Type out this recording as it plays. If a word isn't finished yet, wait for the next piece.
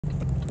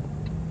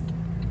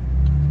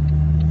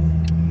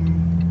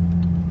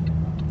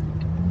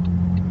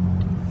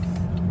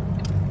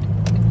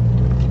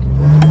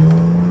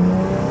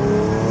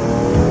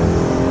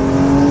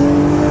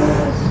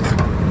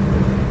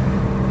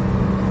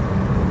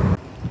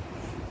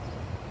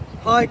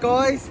Hi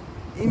guys,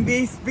 in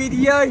this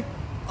video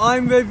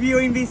I'm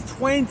reviewing this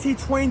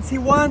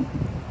 2021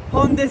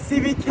 Honda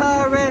Civic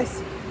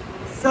RS.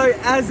 So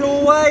as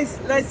always,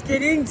 let's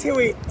get into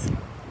it.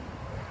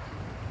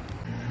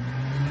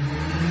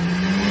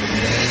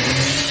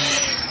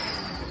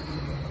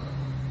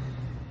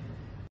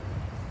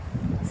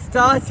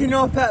 Starting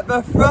off at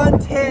the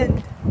front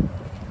end,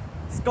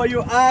 it's got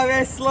your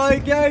RS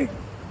logo,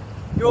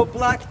 your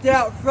blacked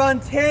out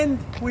front end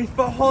with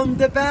the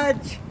Honda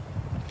badge,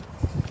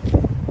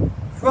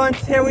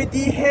 front LED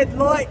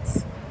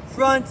headlights,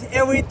 front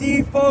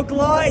LED fog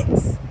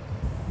lights,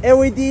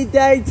 LED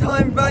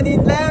daytime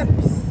running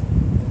lamps.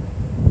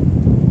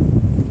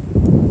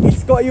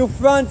 It's got your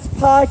front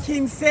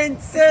parking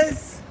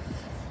sensors.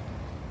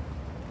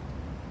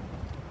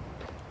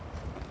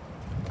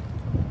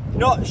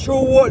 Not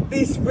sure what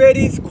this red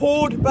is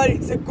called, but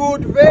it's a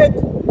good red.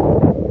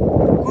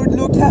 Good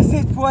look at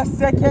it for a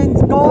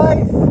second,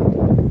 guys.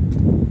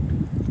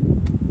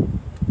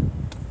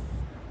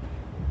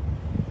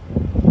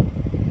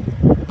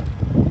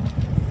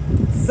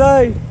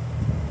 So,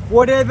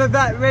 whatever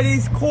that red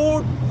is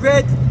called,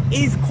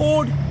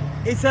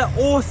 it's an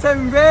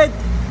awesome red.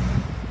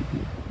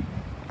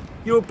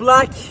 Your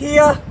black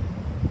here.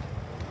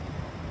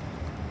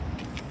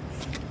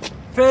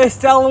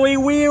 First alloy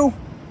wheel.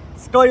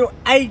 It's got your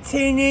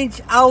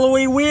 18-inch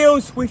alloy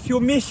wheels with your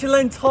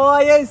Michelin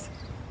tyres.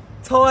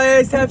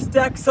 Tyres have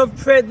stacks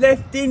of tread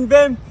left in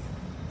them.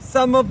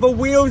 Some of the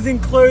wheels,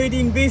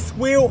 including this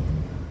wheel,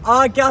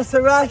 are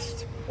gusset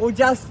rashed, or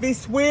just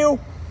this wheel.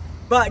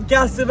 But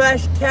gusset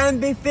rash can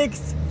be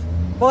fixed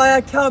by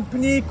a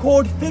company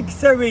called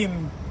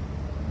Fixerim.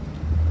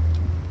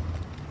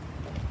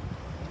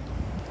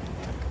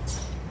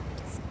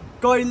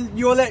 Got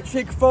your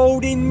electric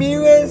folding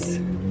mirrors.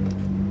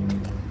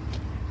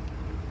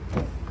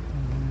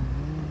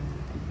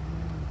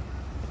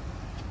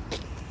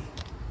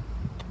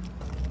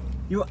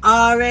 Your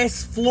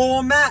RS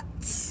floor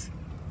mats.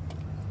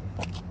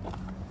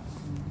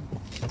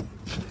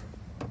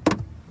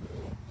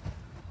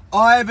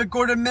 I have a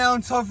good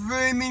amount of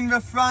room in the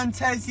front,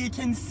 as you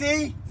can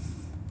see.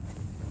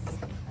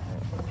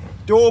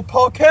 Door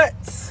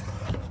pockets.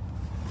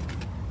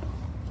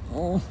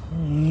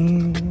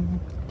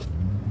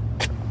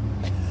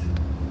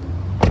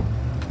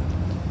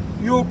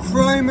 Your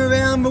chrome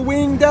around the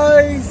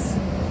windows.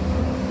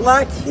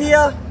 Black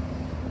here.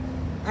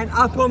 And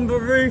up on the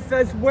roof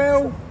as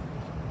well.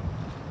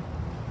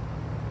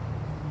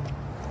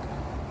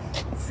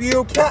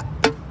 Fuel cap.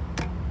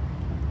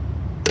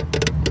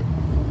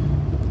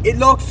 It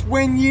locks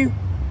when you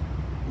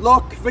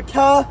lock the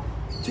car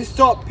to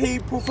stop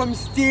people from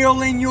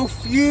stealing your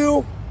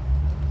fuel.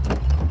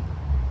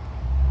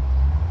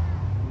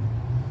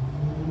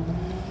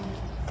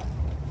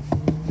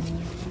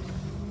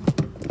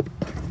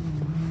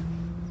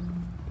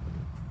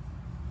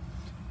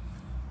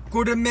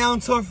 Good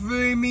amount of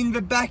room in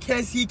the back,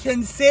 as you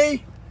can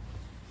see.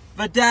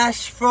 The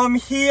dash from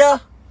here.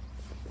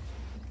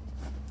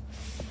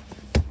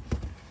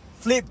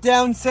 Flip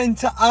down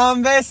center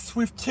armrests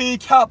with 2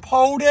 cup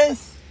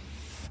holders.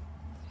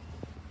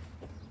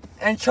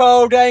 And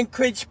child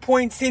anchorage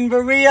points in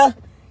the rear.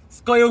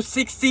 It's got your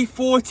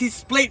 60/40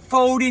 split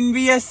folding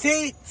rear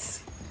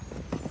seats.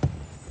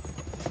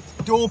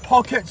 Door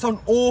pockets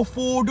on all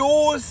 4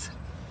 doors.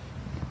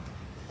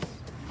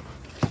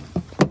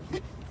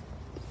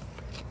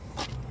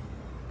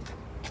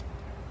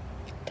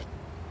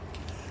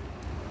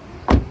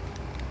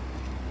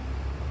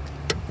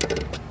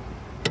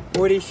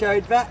 Already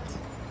showed that.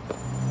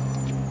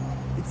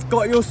 It's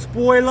got your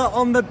spoiler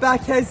on the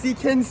back, as you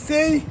can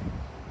see.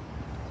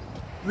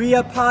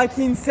 Rear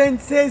parking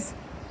sensors,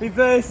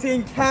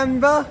 reversing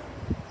camera.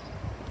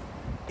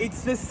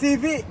 It's the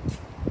Civic.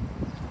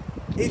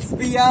 It's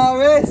the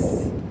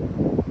RS.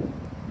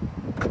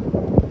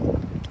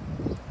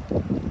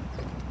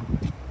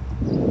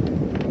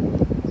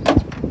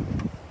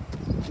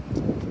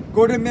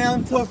 Good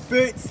amount of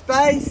boot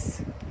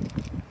space.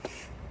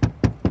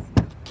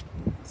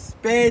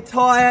 Spare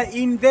tyre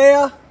in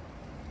there.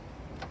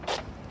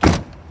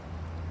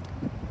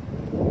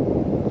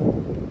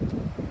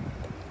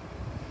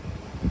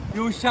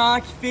 Your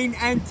shark fin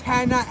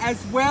antenna as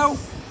well.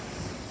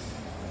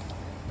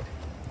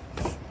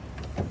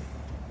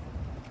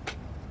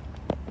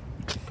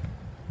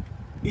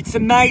 It's a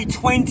May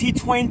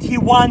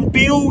 2021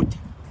 build.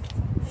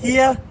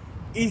 Here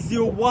is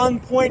your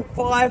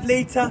 1.5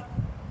 litre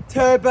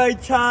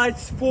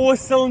turbocharged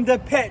 4-cylinder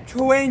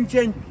petrol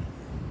engine,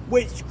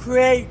 which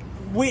creates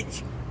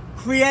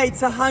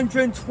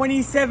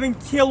 127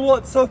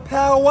 kilowatts of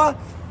power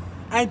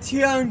and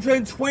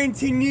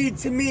 220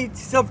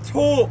 newton-meters of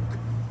torque.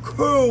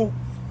 Cool.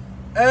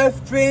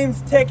 Earth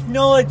Dreams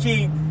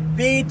technology,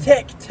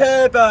 VTEC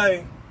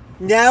Turbo.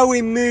 Now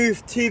we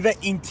move to the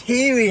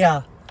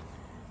interior.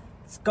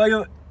 It's got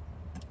your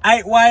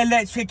 8-way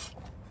electric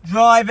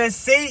driver's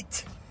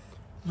seat,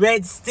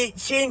 red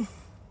stitching.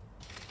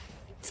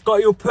 It's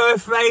got your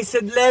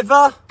perforated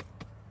leather.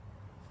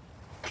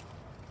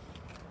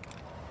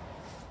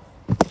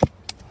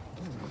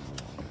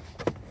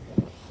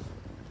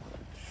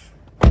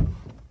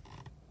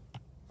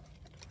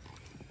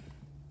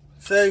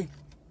 So,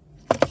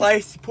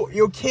 place to put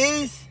your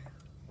keys.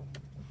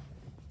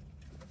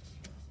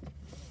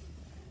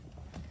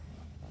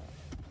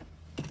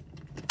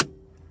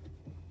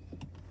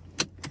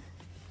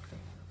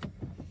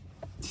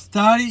 To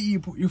start it, you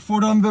put your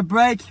foot on the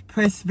brake,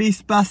 press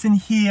this button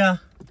here.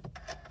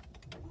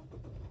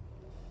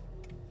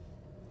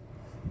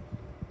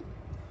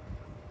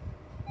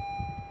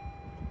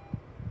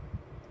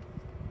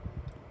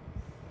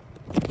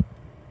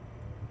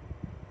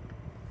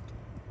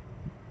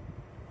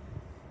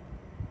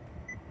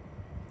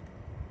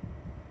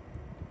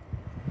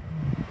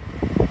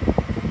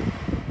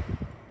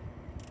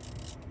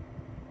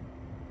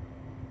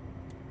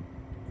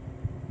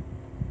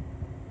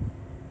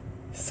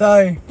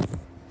 So,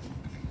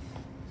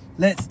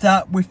 let's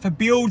start with the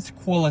build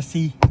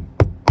quality.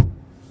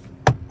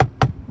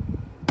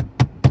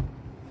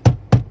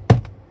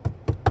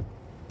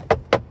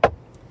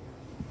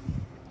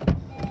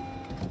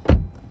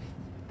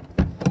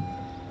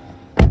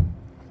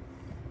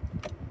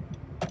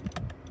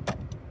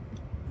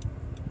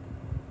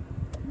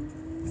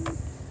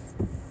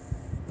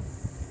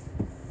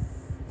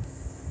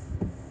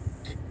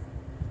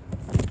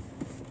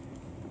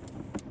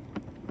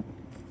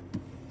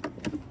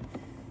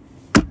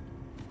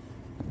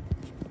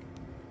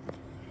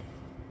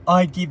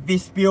 I give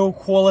this build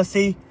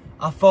quality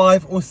a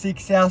 5 or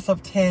 6 out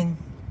of 10.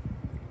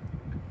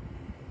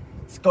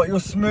 It's got your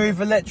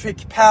smooth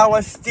electric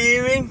power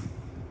steering.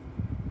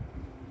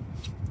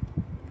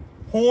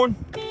 Horn.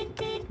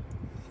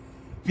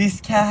 This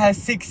car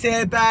has 6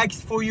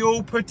 airbags for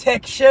your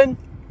protection.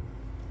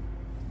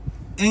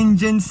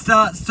 Engine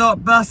start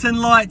stop button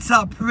lights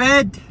up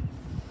red.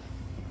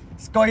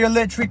 It's got your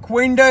electric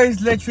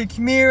windows, electric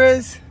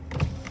mirrors.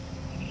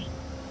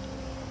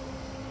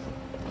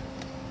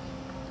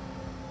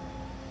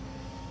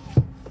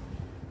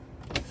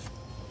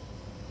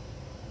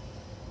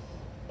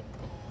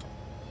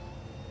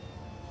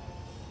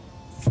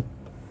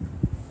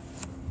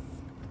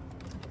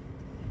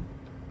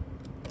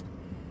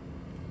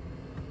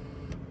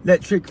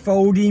 Electric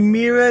folding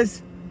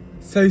mirrors,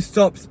 so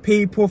stops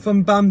people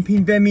from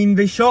bumping them in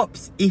the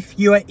shops if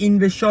you are in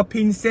the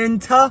shopping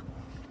centre.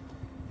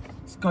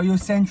 It's got your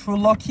central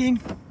locking.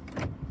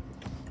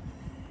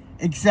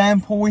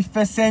 Example with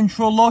the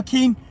central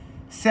locking,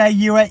 say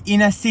you are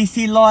in a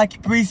city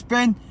like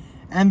Brisbane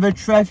and the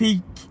traffic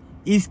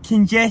is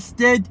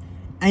congested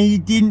and you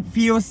didn't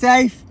feel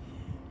safe,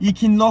 you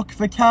can lock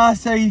the car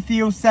so you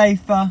feel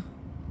safer.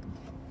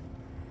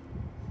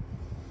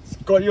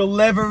 Got your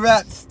leather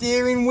wrapped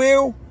steering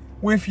wheel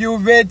with your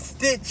red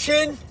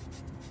stitching.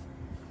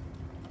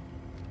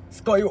 It's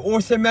got your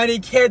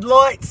automatic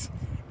headlights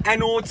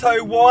and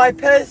auto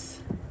wipers.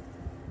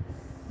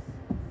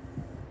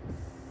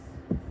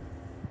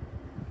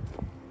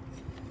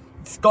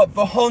 It's got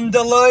the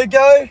Honda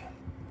logo.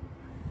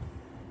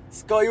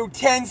 It's got your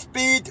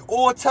 10-speed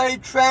auto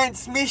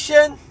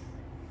transmission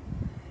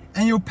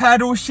and your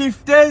paddle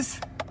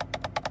shifters.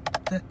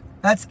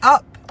 That's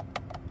up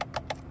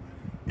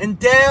and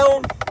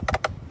down.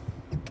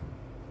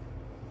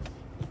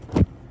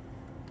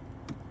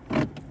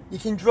 You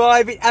can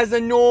drive it as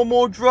a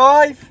normal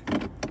drive.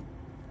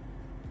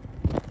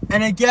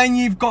 And again,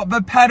 you've got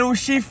the paddle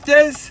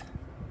shifters.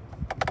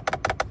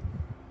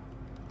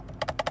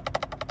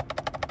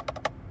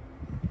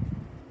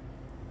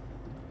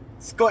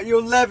 It's got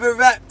your leather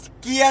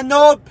wrapped gear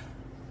knob.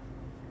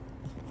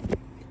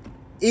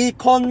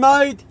 Econ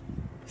mode,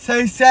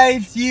 so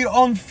saves you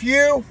on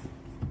fuel.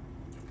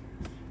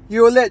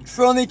 Your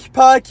electronic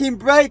parking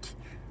brake,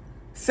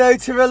 so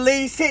to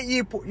release it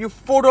you put your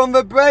foot on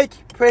the brake,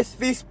 press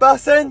this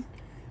button,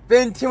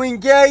 then to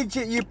engage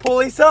it you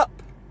pull it up.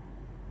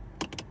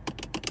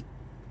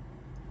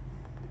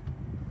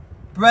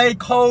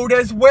 Brake hold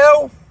as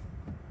well.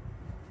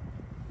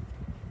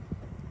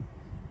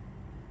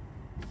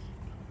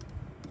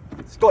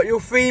 It's got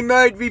your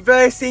 3-mode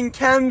reversing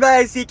camera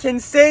as you can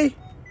see.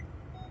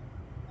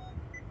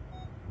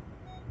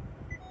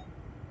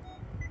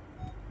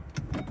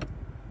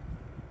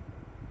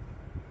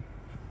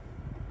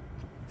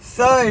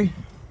 So,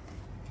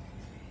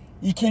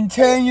 you can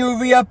turn your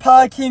rear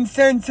parking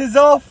sensors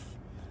off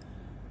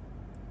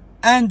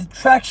and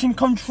traction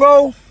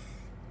control.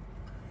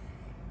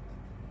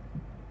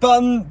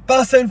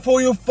 Button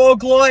for your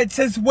fog lights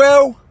as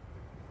well.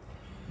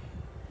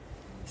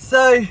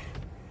 So,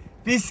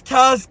 this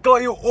car's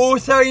got your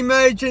auto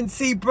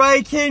emergency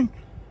braking,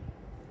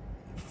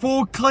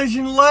 full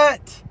collision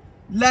alert,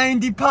 lane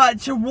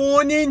departure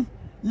warning,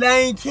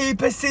 lane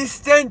keep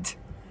assistant,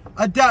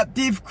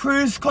 adaptive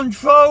cruise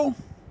control,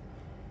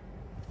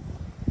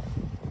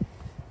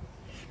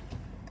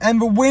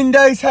 and the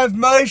windows have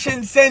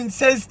motion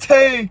sensors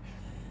too.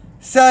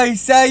 So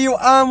say your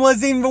arm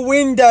was in the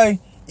window,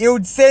 it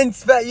would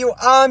sense that your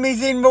arm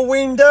is in the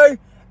window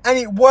and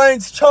it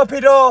won't chop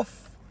it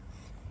off.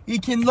 You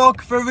can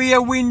lock the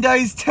rear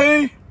windows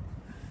too.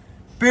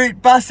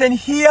 Boot button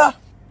here.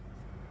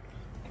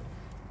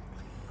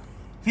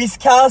 This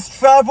car's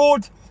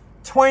travelled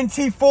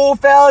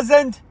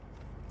 24,000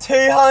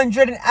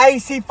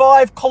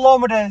 285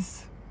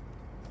 kilometres.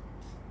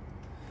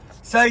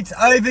 So it's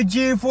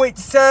overdue for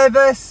its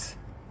service.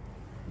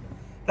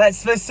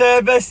 That's the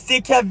service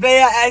sticker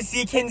there, as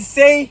you can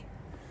see.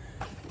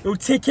 Your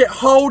ticket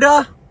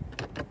holder.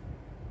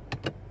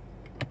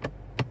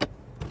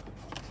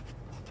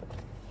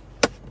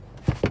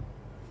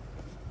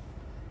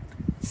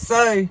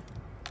 So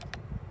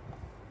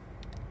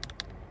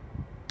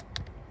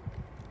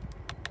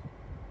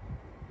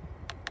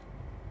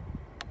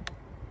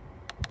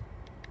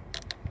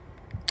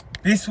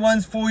this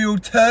one's for your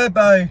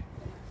turbo.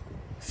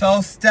 So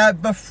I'll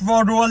stab the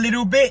throttle a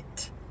little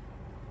bit.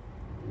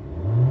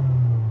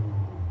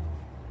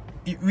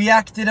 It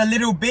reacted a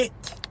little bit.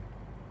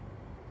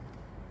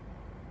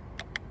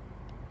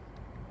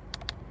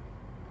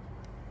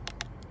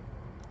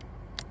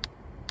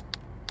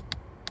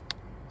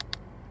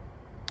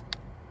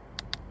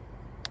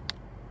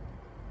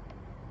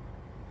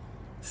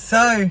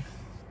 So,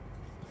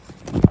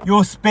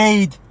 your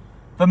speed,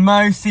 the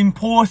most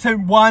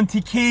important one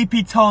to keep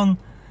it on,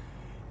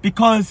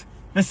 because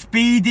the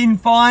speeding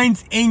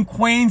fines in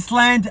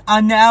Queensland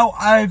are now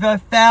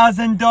over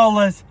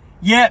 $1,000.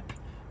 Yep,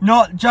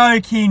 not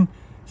joking.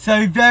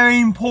 So very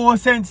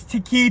important to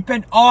keep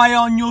an eye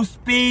on your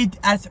speed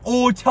at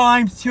all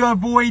times to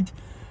avoid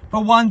the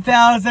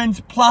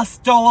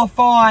 $1,000+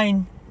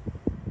 fine.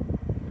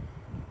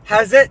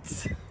 Has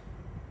it?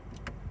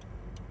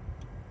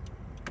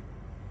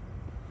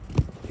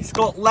 It's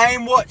got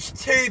lane watch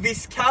too,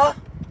 this car.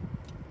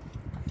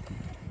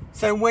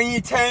 So when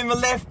you turn the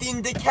left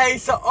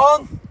indicator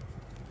on,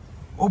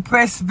 or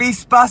press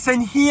this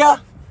button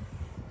here,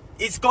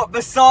 it's got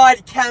the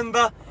side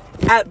camera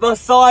at the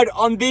side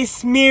on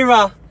this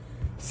mirror,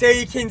 so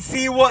you can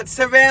see what's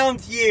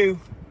around you.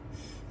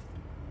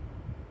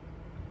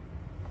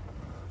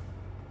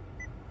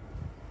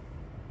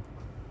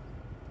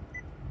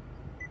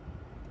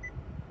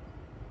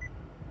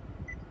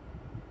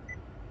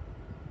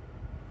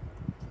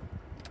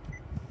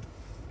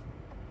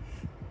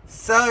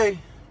 So,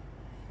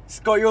 it's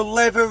got your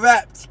leather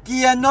wrapped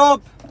gear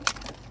knob,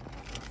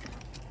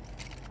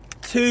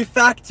 2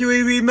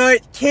 factory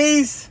remote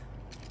keys,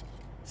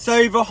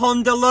 so the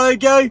Honda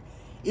logo,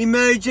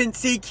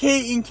 emergency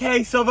key in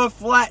case of a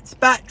flat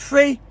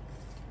battery,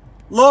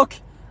 lock,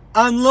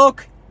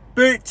 unlock,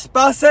 boot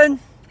button.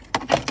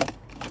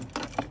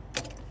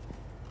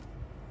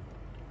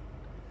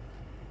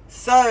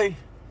 So,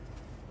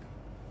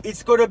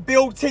 it's got a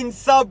built-in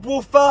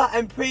subwoofer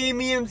and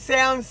premium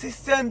sound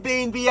system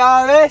being the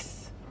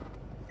RS.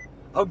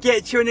 I'll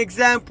get you an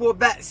example of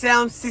that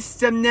sound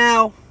system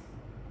now.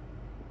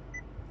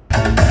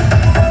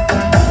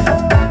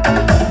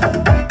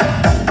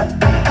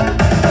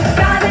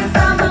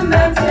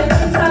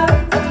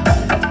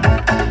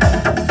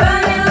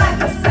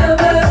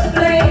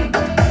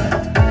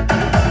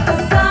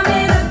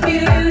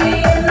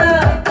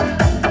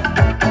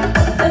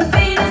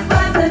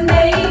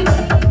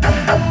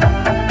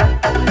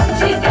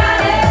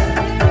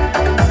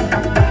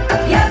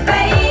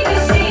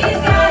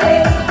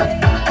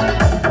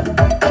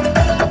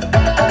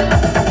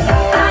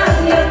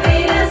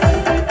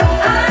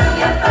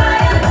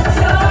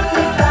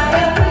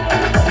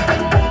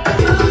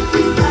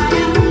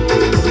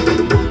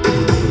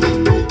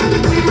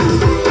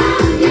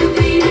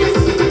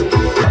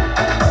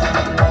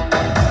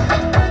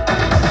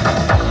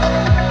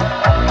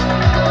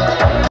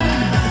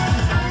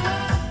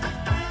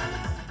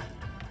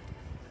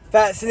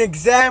 That's an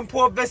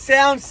example of the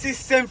sound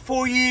system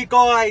for you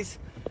guys.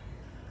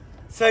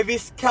 So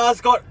this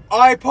car's got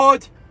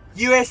iPod,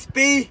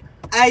 USB,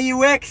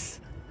 AUX,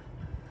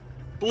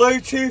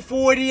 Bluetooth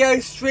audio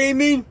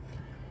streaming.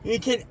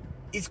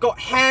 It's got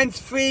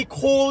hands-free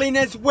calling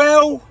as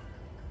well.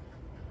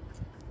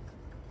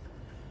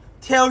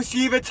 Tells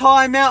you the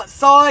time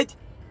outside,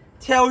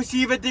 tells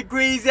you the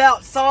degrees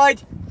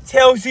outside,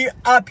 tells you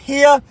up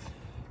here.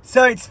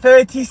 So it's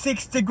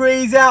 36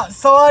 degrees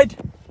outside.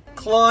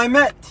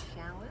 Climate.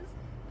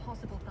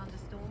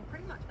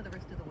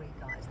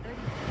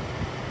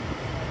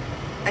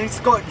 And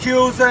it's got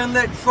dual zone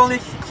electronic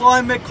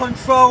climate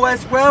control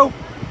as well.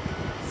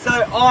 So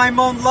I'm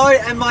on low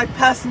and my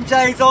passenger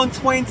is on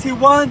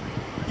 21.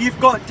 You've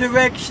got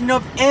direction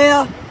of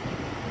air.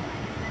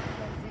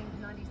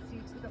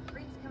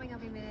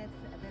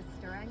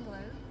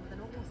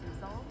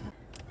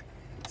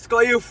 It's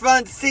got your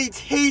front seat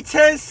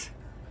heaters.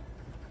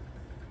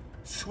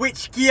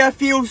 Switch gear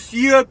feels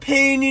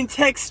European in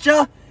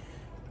texture.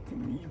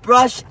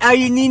 Brushed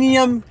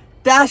aluminium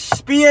dash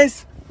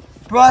spears.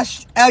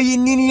 Brushed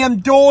aluminium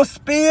door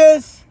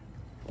spears.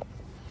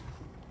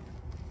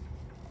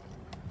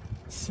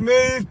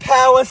 Smooth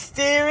power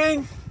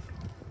steering.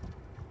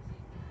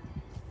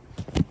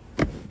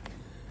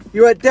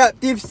 Your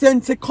adaptive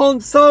center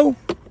console.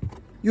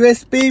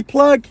 USB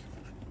plug.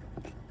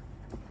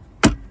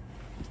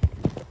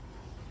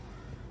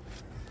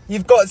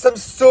 You've got some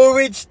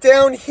storage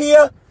down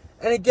here.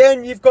 And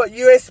again, you've got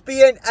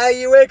USB and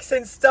AUX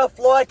and stuff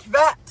like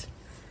that.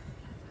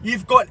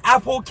 You've got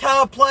Apple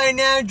CarPlay and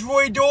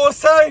Android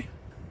also.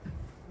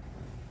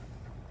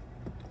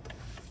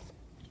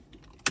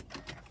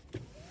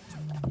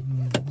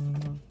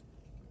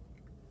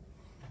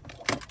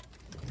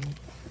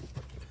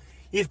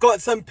 You've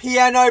got some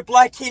piano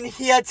black in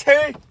here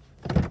too.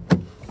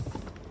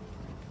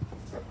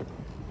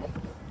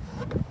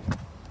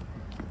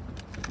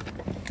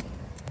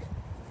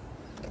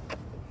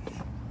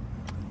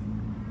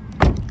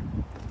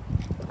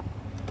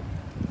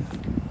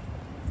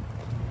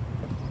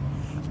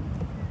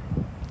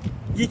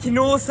 You can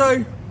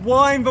also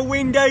wind the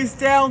windows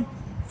down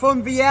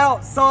from the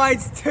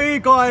outsides too,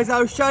 guys.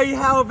 I'll show you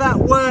how that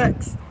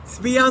works. It's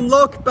the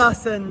unlock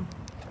button.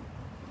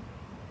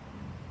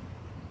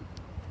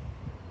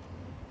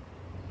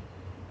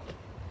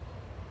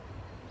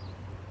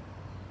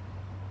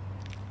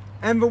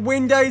 And the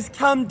windows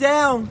come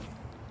down.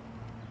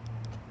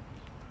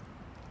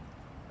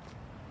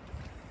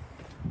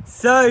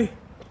 So,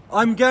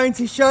 I'm going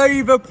to show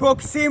you the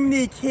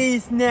proximity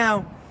keys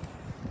now.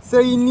 So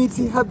you need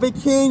to have the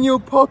key in your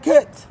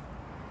pocket,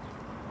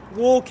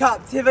 walk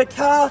up to the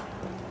car,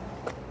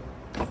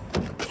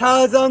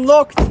 car's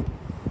unlocked.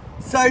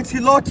 So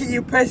to lock it,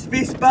 you press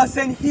this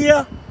button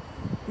here,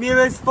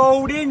 mirrors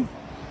fold in,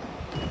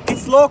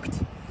 it's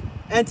locked.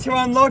 And to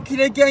unlock it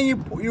again, you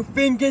put your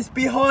fingers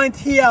behind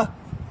here.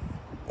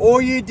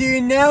 All you do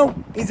now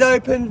is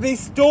open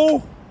this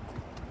door,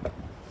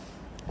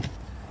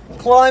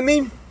 climb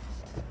in,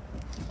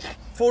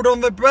 foot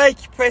on the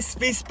brake, press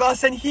this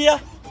button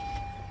here,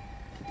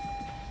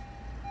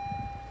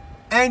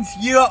 and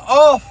you're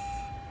off.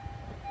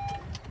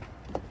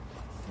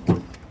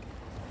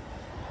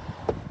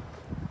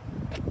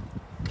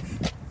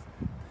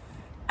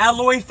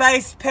 Alloy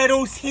face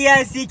pedals here,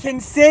 as you can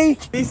see.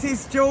 This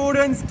is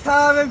Jordan's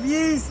car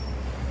reviews.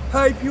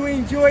 Hope you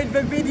enjoyed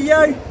the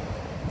video.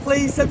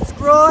 Please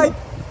subscribe,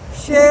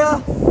 share,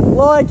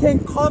 like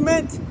and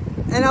comment,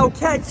 and I'll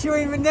catch you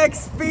in the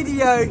next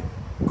video.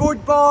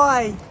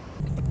 Goodbye.